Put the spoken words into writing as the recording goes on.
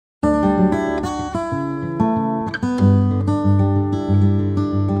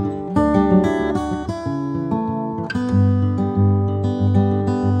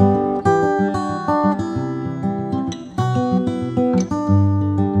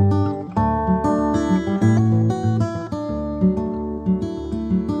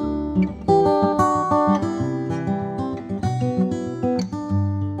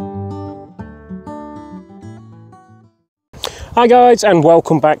Hi guys, and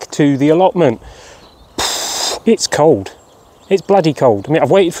welcome back to the allotment. It's cold. It's bloody cold. I mean,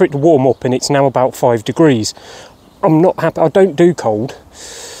 I've waited for it to warm up and it's now about 5 degrees. I'm not happy. I don't do cold.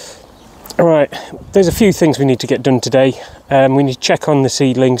 Alright, there's a few things we need to get done today. We need to check on the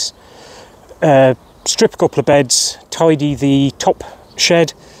seedlings, strip a couple of beds, tidy the top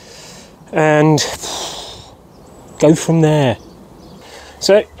shed, and go from there.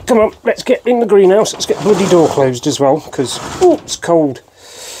 So, come on, let's get in the greenhouse. Let's get the bloody door closed as well, because, oh, it's cold.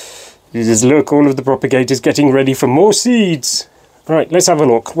 Just look, all of the propagators getting ready for more seeds. Right, let's have a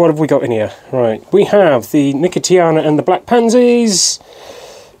look. What have we got in here? Right, we have the Nicotiana and the black pansies,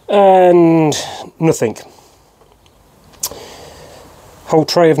 and nothing. Whole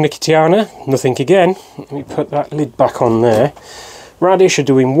tray of Nicotiana, nothing again. Let me put that lid back on there. Radish are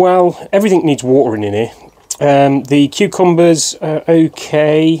doing well. Everything needs watering in here. The cucumbers are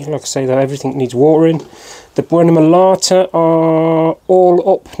okay. Like I say, though, everything needs watering. The Buena Malata are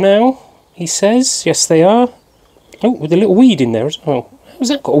all up now, he says. Yes, they are. Oh, with a little weed in there as well. How's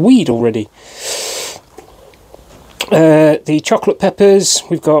that got a weed already? The chocolate peppers,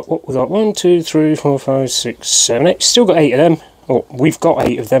 we've got, what we got? 1, 2, 3, 4, 5, 6, 7, 8. Still got 8 of them. Or we've got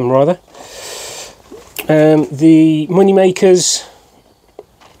 8 of them, rather. The money makers,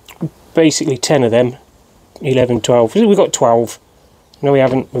 basically 10 of them. 11, 12. We've got 12. No, we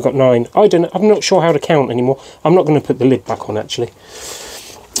haven't. We've got 9. I'm not sure how to count anymore. I'm not going to put the lid back on, actually.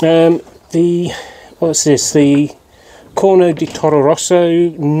 What's this? The Corno di Toro Rosso.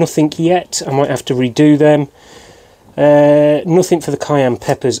 Nothing yet. I might have to redo them. Nothing for the cayenne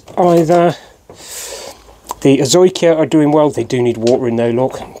peppers either. The Azoikia are doing well. They do need watering though.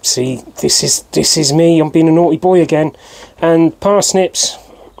 Look, see, this is me. I'm being a naughty boy again. And parsnips,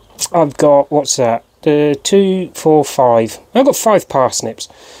 I've got, what's that? 2, 4, 5. I've got 5 parsnips,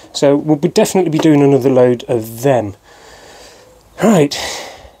 so we'll definitely be doing another load of them. Right,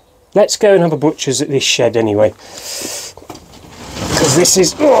 let's go and have a butcher's at this shed anyway, because this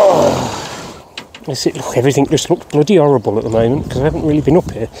is, look, everything just looks bloody horrible at the moment because I haven't really been up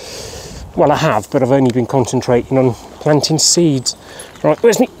here. Well, I have, but I've only been concentrating on planting seeds. Right,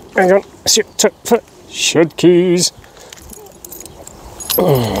 where's me? Hang on, shed keys.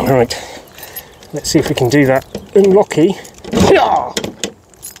 Right. Let's see if we can do that unlocky.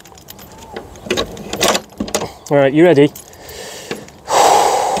 Alright, you ready?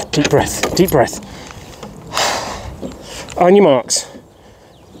 Deep breath, deep breath. On your marks.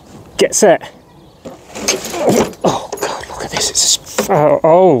 Get set. Oh God, look at this. It's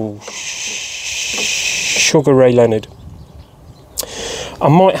Sugar Ray Leonard. I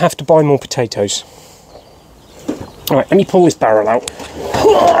might have to buy more potatoes. Alright, let me pull this barrel out.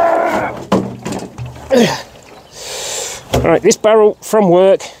 Alright, this barrel from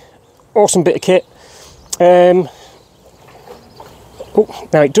work, awesome bit of kit. Now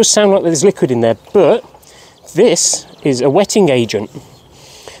it does sound like there's liquid in there, but this is a wetting agent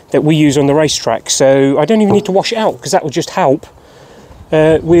that we use on the racetrack, so I don't even need to wash it out because that will just help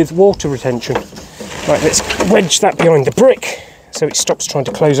with water retention. Right, let's wedge that behind the brick so it stops trying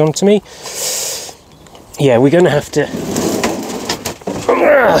to close onto me. Yeah, we're going to have to...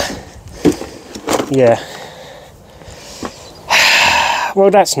 Yeah.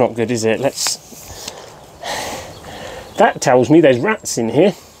 Well, that's not good, is it? That tells me there's rats in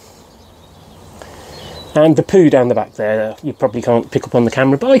here. And the poo down the back there, you probably can't pick up on the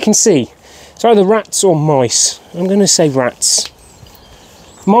camera, but I can see. It's either rats or mice. I'm going to say rats.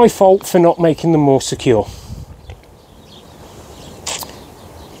 My fault for not making them more secure.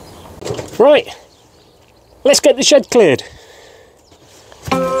 Right. Let's get the shed cleared.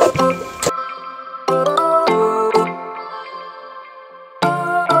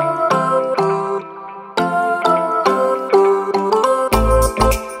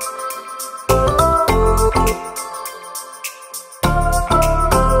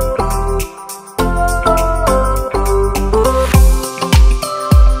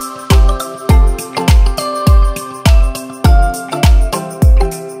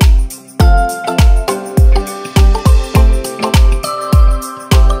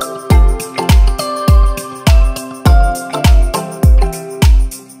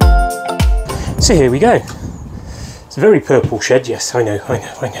 So here we go. It's a very purple shed, yes, I know.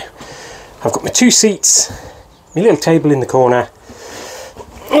 I've got my 2 seats, my little table in the corner.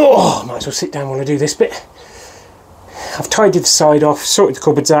 Oh, might as well sit down while I do this bit. I've tidied the side off, sorted the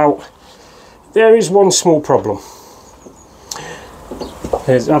cupboards out. There is one small problem.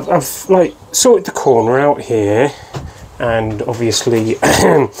 I've like sorted the corner out here, and obviously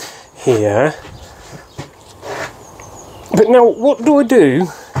here. But now, what do I do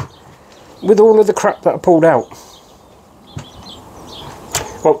with all of the crap that I pulled out?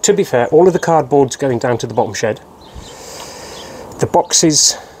 Well, to be fair, all of the cardboard's going down to the bottom shed. The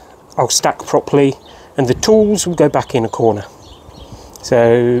boxes I'll stack properly, and the tools will go back in a corner.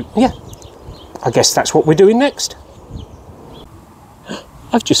 So, yeah, I guess that's what we're doing next.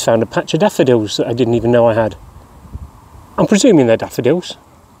 I've just found a patch of daffodils that I didn't even know I had. I'm presuming they're daffodils.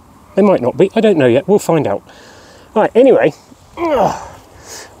 They might not be, I don't know yet, we'll find out. Right, anyway,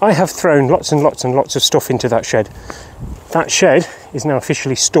 I have thrown lots and lots and lots of stuff into that shed. That shed is now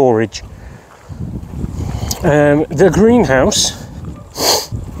officially storage. The greenhouse,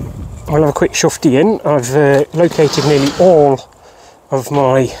 I'll have a quick shufty in. I've located nearly all of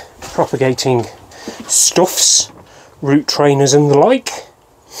my propagating stuffs, root trainers and the like.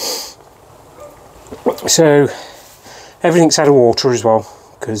 So everything's out of water as well,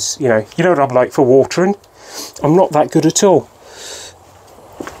 because you know what I'm like for watering. I'm not that good at all.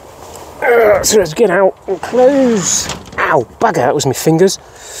 So let's get out and close. Ow, bugger, that was my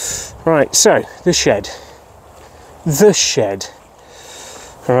fingers. Right, so the shed. The shed.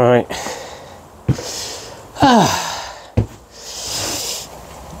 Right.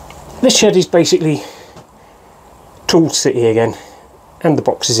 This shed is basically tool city again. And the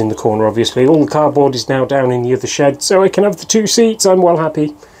boxes in the corner, obviously. All the cardboard is now down in the other shed, so I can have the 2 seats. I'm well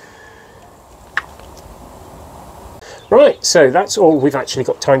happy. Right, so that's all we've actually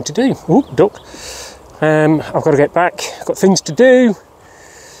got time to do. Ooh, duck. I've got to get back. I've got things to do.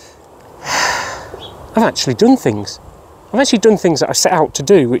 I've actually done things. I've actually done things that I set out to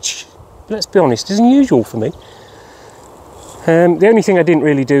do, which, let's be honest, is unusual for me. The only thing I didn't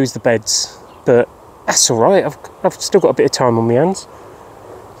really do is the beds, but that's all right. I've still got a bit of time on my hands.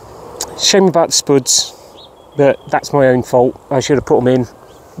 Shame about the spuds, but that's my own fault. I should have put them in,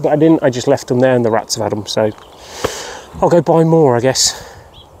 but I didn't. I just left them there and the rats have had them, so I'll go buy more, I guess.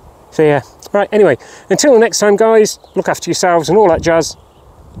 So yeah, right, anyway, until the next time, guys, look after yourselves and all that jazz.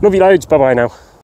 Love you loads, bye-bye now.